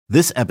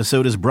This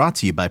episode is brought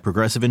to you by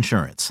Progressive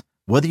Insurance.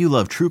 Whether you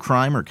love true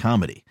crime or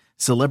comedy,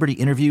 celebrity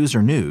interviews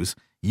or news,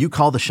 you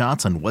call the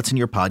shots on what's in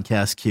your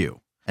podcast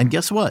queue. And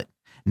guess what?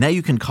 Now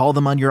you can call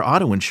them on your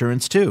auto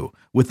insurance too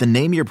with the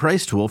Name Your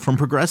Price tool from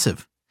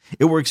Progressive.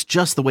 It works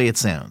just the way it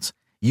sounds.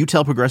 You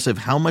tell Progressive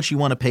how much you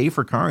want to pay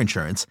for car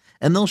insurance,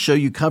 and they'll show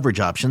you coverage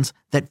options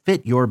that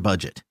fit your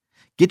budget.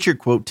 Get your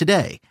quote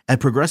today at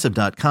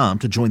Progressive.com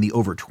to join the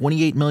over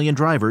 28 million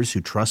drivers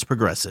who trust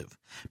Progressive.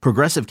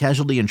 Progressive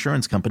Casualty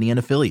Insurance Company and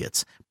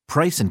Affiliates.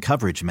 Price and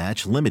coverage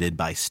match limited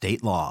by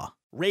state law.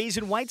 Rays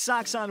and White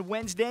Sox on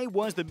Wednesday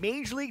was the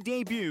Major League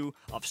debut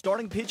of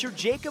starting pitcher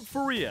Jacob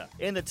Faria.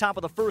 In the top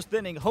of the first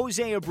inning,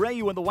 Jose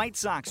Abreu and the White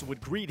Sox would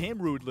greet him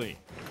rudely.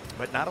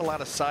 But not a lot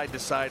of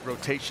side-to-side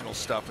rotational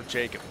stuff with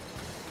Jacob.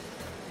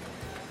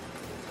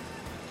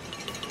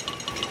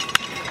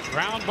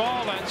 Ground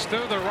ball, that's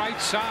to the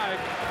right side.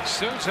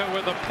 Souza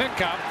with a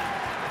pickup.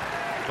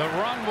 The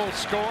run will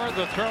score.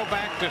 The throw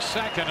back to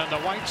second, and the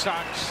White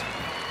Sox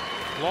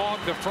log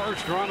the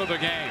first run of the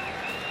game.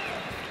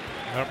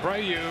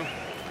 Abreu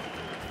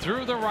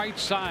through the right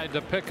side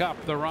to pick up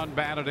the run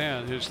batted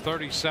in, his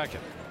 32nd.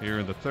 Here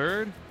in the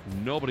third,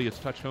 nobody has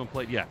touched home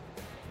plate yet.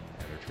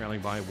 They're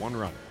trailing by one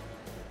run.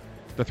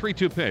 The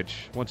 3-2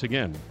 pitch, once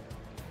again,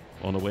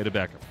 on the way to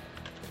Beckham.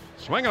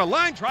 Swing on a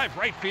line drive,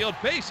 right field,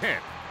 base hit.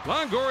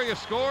 Longoria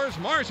scores,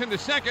 Morrison to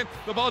second,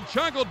 the ball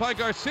juggled by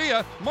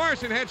Garcia,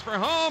 Morrison heads for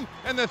home,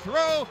 and the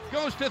throw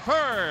goes to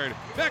third.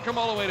 Beckham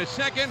all the way to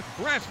second,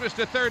 Rasmus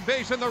to third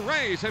base, and the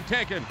Rays have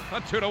taken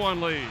a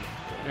 2-1 lead.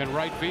 In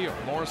right field.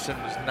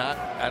 Morrison was not,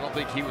 I don't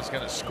think he was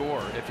going to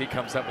score if he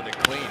comes up with it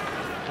clean.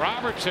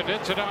 Robertson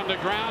hits it on the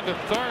ground to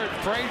third,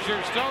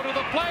 Frazier's throw to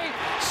the plate,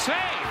 safe.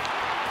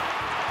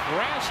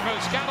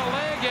 Rasmus got a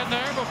leg in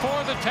there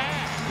before the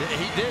tag. Yeah,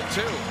 he did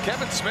too.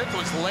 Kevin Smith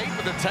was late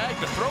with the tag,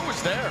 the throw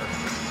was there.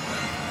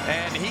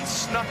 And he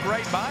snuck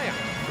right by him.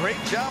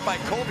 Great job by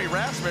Colby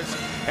Rasmus,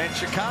 and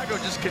Chicago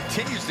just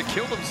continues to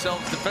kill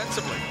themselves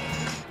defensively.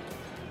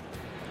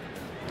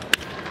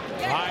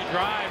 Line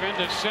drive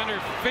into center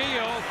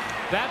field.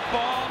 That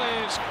ball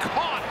is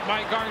caught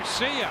by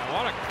Garcia.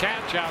 What a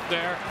catch out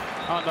there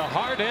on the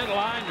hard hit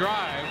line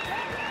drive.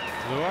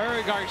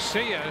 Luis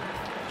Garcia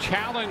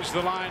challenged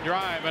the line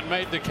drive and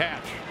made the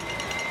catch.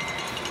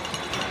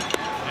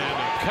 And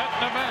a cut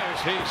and a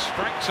miss. He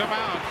strikes him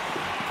out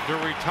to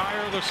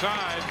retire the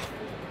side.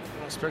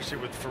 Especially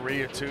with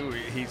Faria too,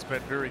 he's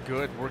been very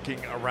good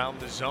working around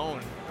the zone.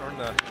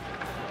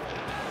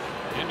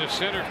 Into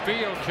center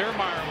field,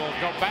 Kiermaier will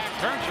go back,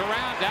 turns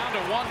around down to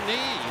one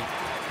knee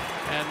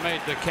and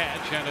made the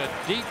catch, and a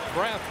deep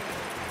breath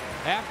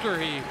after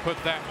he put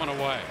that one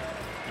away.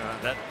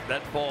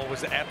 That ball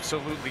was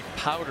absolutely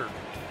powdered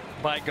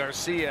by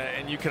Garcia,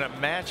 and you can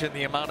imagine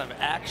the amount of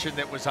action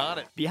that was on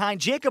it.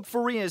 Behind Jacob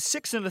Faria's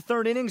 6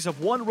 1/3 innings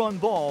of one-run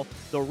ball,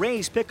 the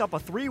Rays pick up a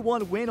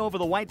 3-1 win over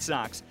the White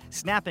Sox,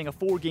 snapping a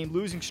 4-game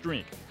losing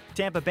streak.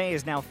 Tampa Bay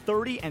is now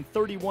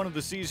 30-31 of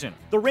the season.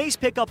 The Rays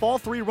pick up all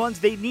 3 runs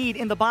they need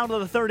in the bottom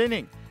of the third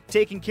inning,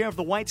 taking care of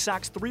the White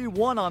Sox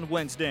 3-1 on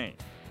Wednesday.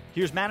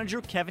 Here's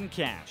manager Kevin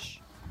Cash.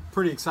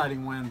 Pretty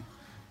exciting win,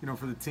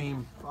 for the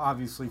team.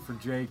 Obviously for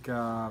Jake,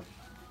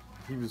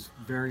 he was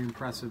very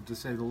impressive to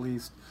say the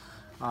least.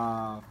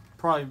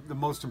 Probably the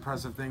most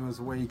impressive thing was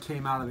the way he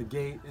came out of the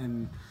gate,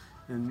 and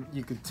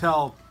you could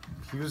tell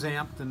he was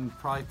amped and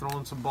probably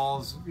throwing some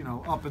balls,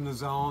 up in the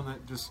zone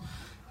that just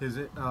his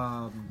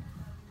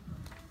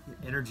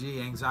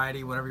energy,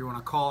 anxiety, whatever you want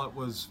to call it,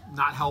 was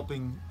not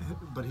helping,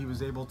 but he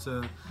was able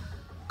to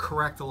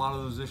correct a lot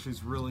of those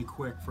issues really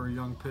quick for a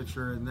young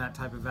pitcher in that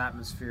type of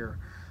atmosphere.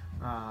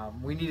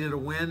 We needed a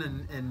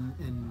win,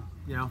 and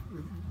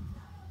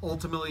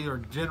ultimately or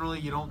generally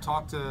you don't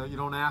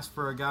ask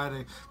for a guy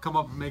to come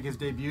up and make his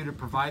debut to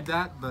provide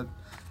that, but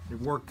it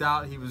worked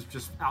out. He was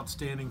just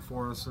outstanding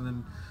for us. And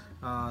then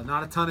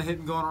not a ton of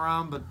hitting going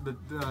around, but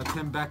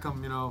Tim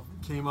Beckham,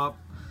 came up.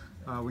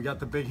 We got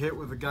the big hit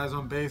with the guys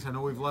on base. I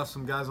know we've left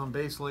some guys on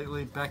base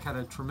lately. Beck had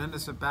a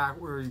tremendous at-bat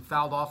where he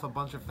fouled off a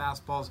bunch of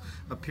fastballs,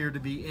 appeared to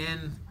be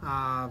in.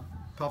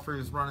 Pelfrey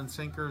was running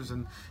sinkers,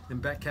 and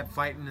Beck kept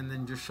fighting and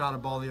then just shot a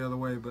ball the other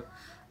way. But,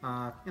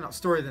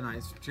 story of the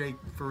night, Jake,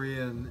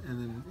 Faria,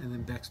 and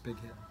then Beck's big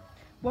hit.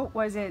 What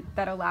was it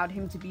that allowed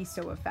him to be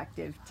so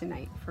effective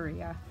tonight,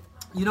 Faria?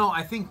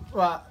 I think,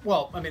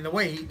 the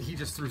way he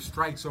just threw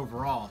strikes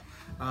overall,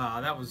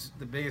 that was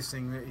the biggest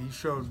thing. That he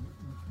showed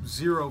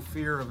zero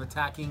fear of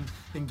attacking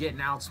and getting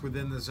outs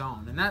within the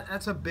zone. And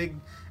that's a big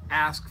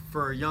ask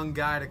for a young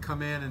guy to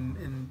come in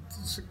and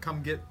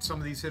come get some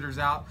of these hitters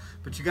out.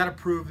 But you got to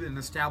prove and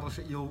establish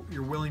that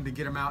you're willing to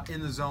get them out in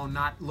the zone,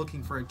 not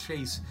looking for a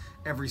chase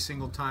every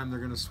single time they're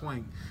going to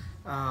swing.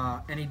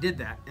 And he did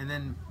that. And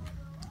then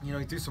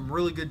he threw some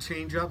really good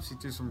changeups. He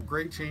threw some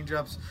great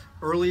changeups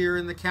earlier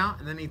in the count,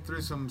 and then he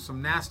threw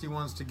some nasty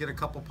ones to get a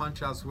couple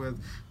punch-outs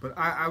with. But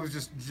I was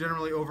just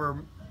generally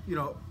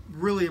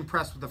really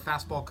impressed with the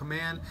fastball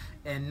command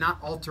and not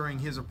altering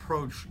his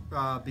approach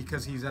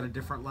because he's at a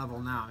different level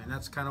now. And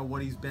that's kind of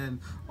what he's been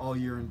all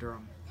year in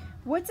Durham.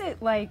 What's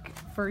it like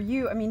for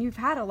you? I mean, you've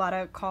had a lot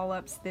of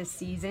call-ups this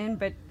season,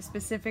 but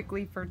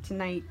specifically for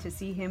tonight to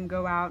see him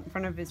go out in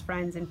front of his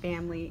friends and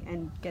family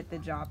and get the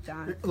job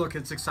done. Look,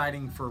 it's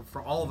exciting for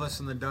all of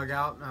us in the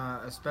dugout,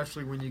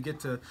 especially when you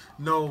get to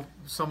know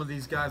some of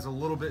these guys a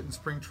little bit in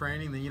spring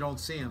training, then you don't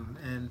see them.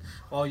 And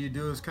all you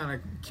do is kind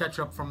of catch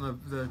up from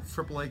the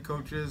AAA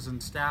coaches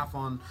and staff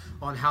on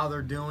how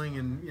they're doing,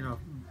 and, you know,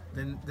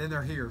 then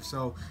they're here.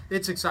 So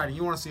it's exciting.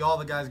 You want to see all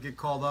the guys get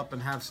called up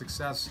and have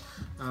success.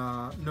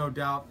 No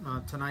doubt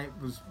tonight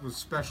was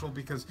special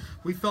because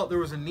we felt there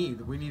was a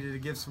need. We needed to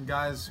give some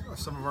guys,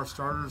 some of our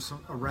starters,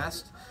 a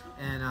rest,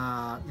 and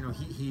you know,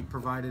 he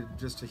provided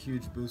just a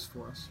huge boost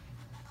for us.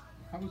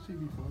 How was he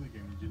before the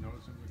game? Did you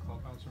notice him in the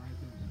clubhouse or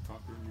anything? Did you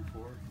talk to him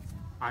before?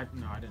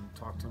 No, I didn't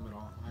talk to him at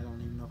all. I don't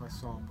even know if I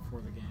saw him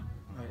before the game.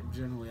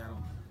 Generally, I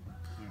don't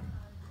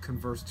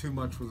converse too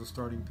much with a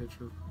starting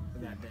pitcher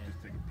that day.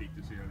 Just take a peek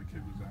to see how the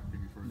kid was acting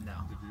before the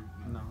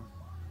debut? No.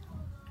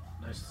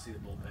 Nice to see the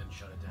bullpen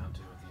shut it down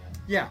too at the end.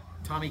 Yeah,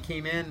 Tommy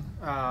came in,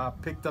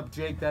 picked up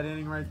Jake that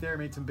inning right there,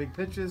 made some big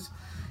pitches,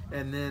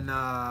 and then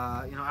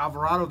you know,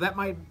 Alvarado, that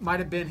might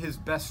have been his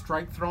best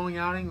strike throwing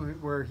outing,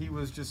 where he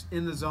was just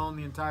in the zone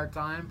the entire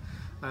time.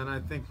 And I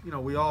think, you know,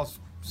 we all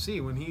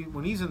see when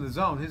he's in the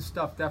zone, his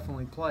stuff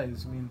definitely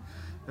plays. I mean,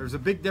 there's a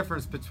big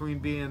difference between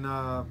being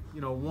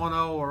you know,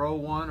 1-0 or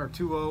 0-1 or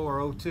 2-0 or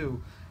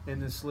 0-2 in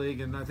this league,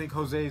 and I think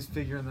Jose's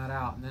figuring that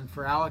out. And then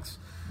for Alex,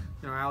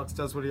 you know, Alex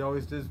does what he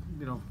always does,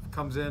 you know,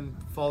 comes in,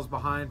 falls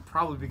behind,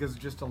 probably because of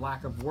just a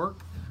lack of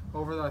work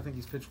over there. I think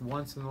he's pitched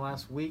once in the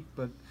last week,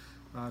 but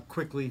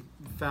quickly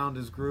found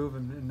his groove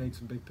and made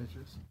some big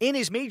pitches. In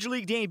his Major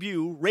League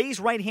debut, Rays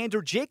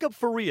right-hander Jacob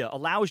Faria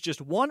allows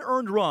just 1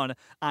 earned run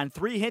on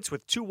 3 hits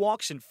with 2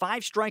 walks and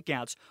 5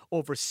 strikeouts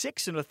over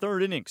 6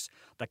 1/3 innings.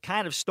 The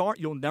kind of start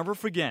you'll never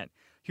forget.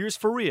 Here's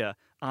Faria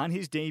on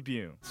his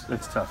debut.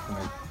 It's tough for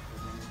me.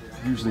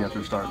 Usually after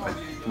a start,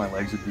 my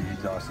legs would be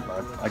exhausted,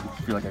 but I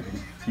feel like I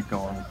can keep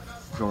going,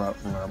 go out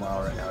and run a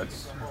mile right now.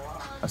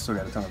 I still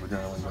got a ton of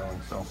adrenaline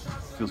going, so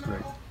it feels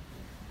great.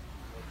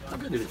 How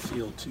good did it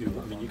feel, too?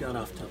 I mean, you got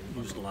off to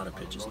used a lot of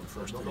pitches in the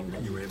first inning,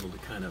 then you were able to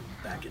kind of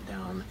back it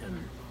down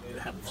and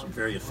have some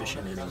very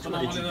efficient innings.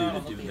 What did you do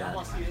to do that?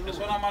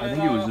 I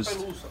think it was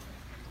just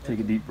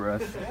take a deep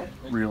breath,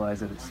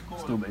 realize that it's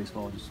still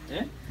baseball, just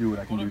do what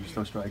I can do, just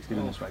throw strikes, get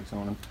in the strike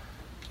zone, and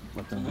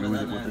let them do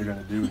with it what they're going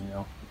to do, you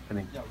know. I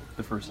think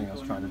the first thing I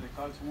was trying to,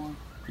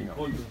 you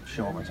know,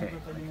 show them, like, hey,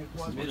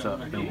 this is what's up.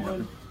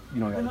 You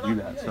don't got to do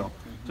that. So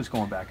just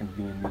going back and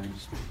being new,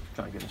 just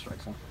trying to get in the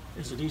strike zone.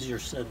 Is it easier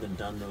said than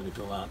done, though, to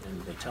go out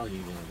and they tell you,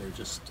 you know, they're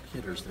just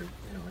hitters, they're,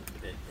 you know,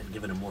 and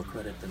giving them more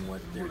credit than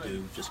what they're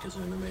due just because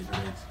they're in the major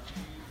leagues?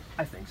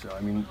 I think so.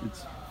 I mean,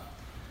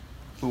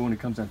 but when it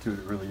comes down to it,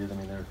 it really is. I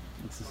mean,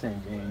 it's the same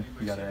game.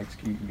 You got to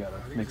execute, you got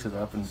to mix it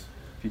up, and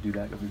if you do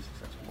that, you'll be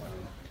successful. I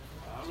mean,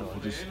 so I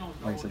just,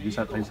 like I said,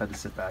 I just had to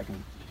sit back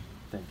and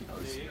think, you know,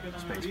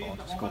 it's baseball.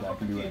 Just go back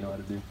and do what I know how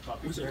to do.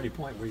 Was there any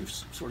point where you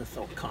sort of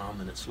felt calm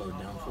and it slowed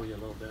down for you a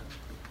little bit?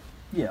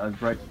 Yeah,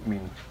 right. I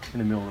mean, in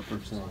the middle of the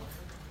first inning,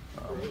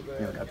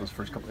 you know, got those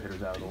first couple of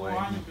hitters out of the way,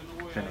 and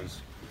then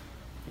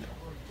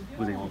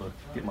was able to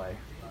get my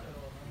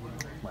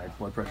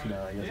blood pressure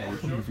down. I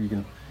guess if you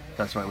can,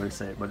 that's the right way to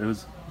say it. But it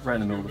was right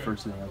in the middle of the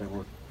first inning. I was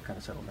able to kind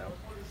of settle down.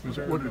 Was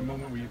there a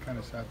moment where you kind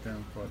of sat there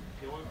and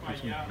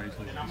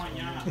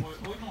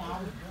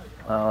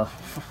thought,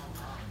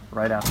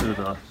 right after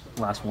the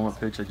last warm-up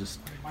pitch, I just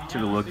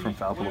took a look from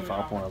foul pole to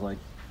foul pole, and I was like,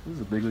 this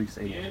is a big league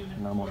stadium,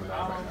 and I'm on the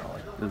mound right now.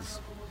 Like, this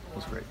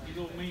was great.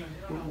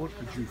 What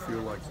did you feel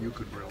like you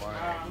could rely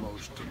on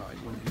most tonight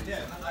when you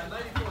did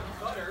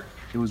that?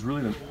 It was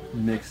really the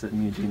mix that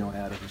me and Gino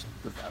had of just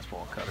the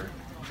fastball cutter.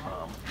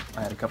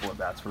 I had a couple of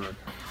bats for, you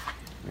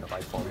know,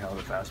 light falling out of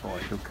the fastball, I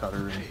could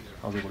cutter, and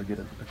I was able to get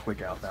a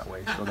quick out that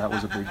way. So that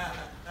was a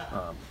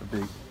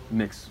big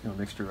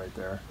mixture right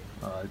there.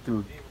 I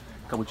threw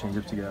a couple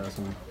change-ups together,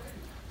 some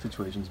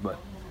situations, but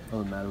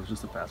other than that, it was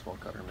just the fastball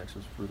cutter mix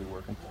was really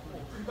working.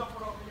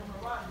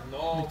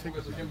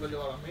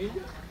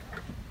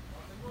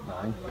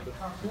 9.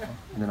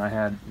 And then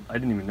I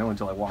didn't even know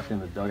until I walked in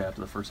the dugout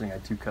after the first inning. I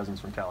had 2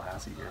 cousins from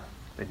Tallahassee here.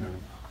 They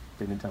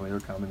didn't tell me they were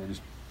coming. They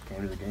just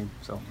came to the game.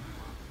 So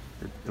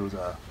it was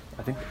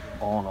I think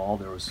all in all,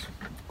 there was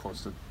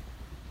close to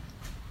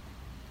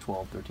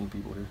 12, 13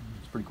 people here.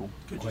 It's pretty cool.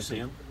 Could you see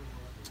them?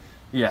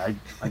 Yeah,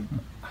 I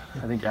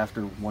think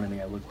after one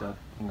inning I looked up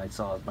and I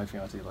saw my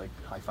fiance like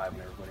high-fiving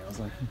everybody. I was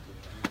like,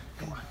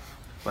 come on.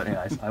 But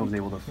yeah, I was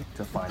able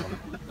to find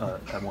them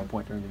at one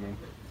point during the game.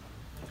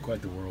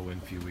 Quite the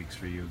whirlwind few weeks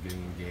for you,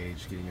 getting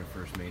engaged, getting your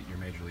first your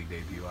major league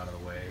debut out of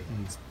the way.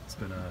 It's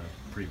been a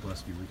pretty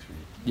blessed few weeks for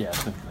you. Yeah,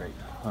 it's been great.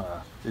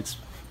 It's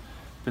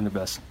been the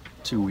best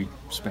 2-week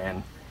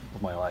span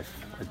of my life.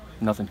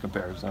 Nothing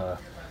compares. The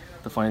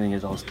funny thing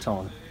is, I was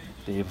telling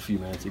Dave a few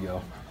minutes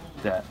ago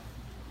that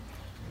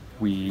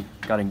we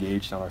got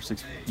engaged on our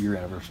 6th-year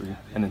anniversary,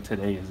 and then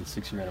today is the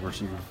 6th-year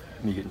anniversary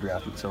of me getting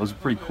drafted. So it was a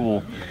pretty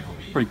cool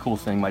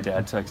thing. My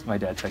dad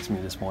texted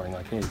me this morning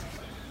like, "Hey,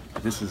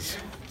 this is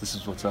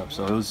what's up."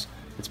 So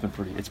it's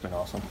it's been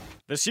awesome.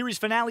 The series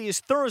finale is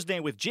Thursday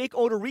with Jake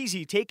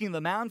Odorizzi taking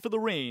the mound for the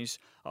Rays,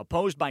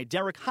 opposed by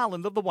Derek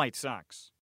Holland of the White Sox.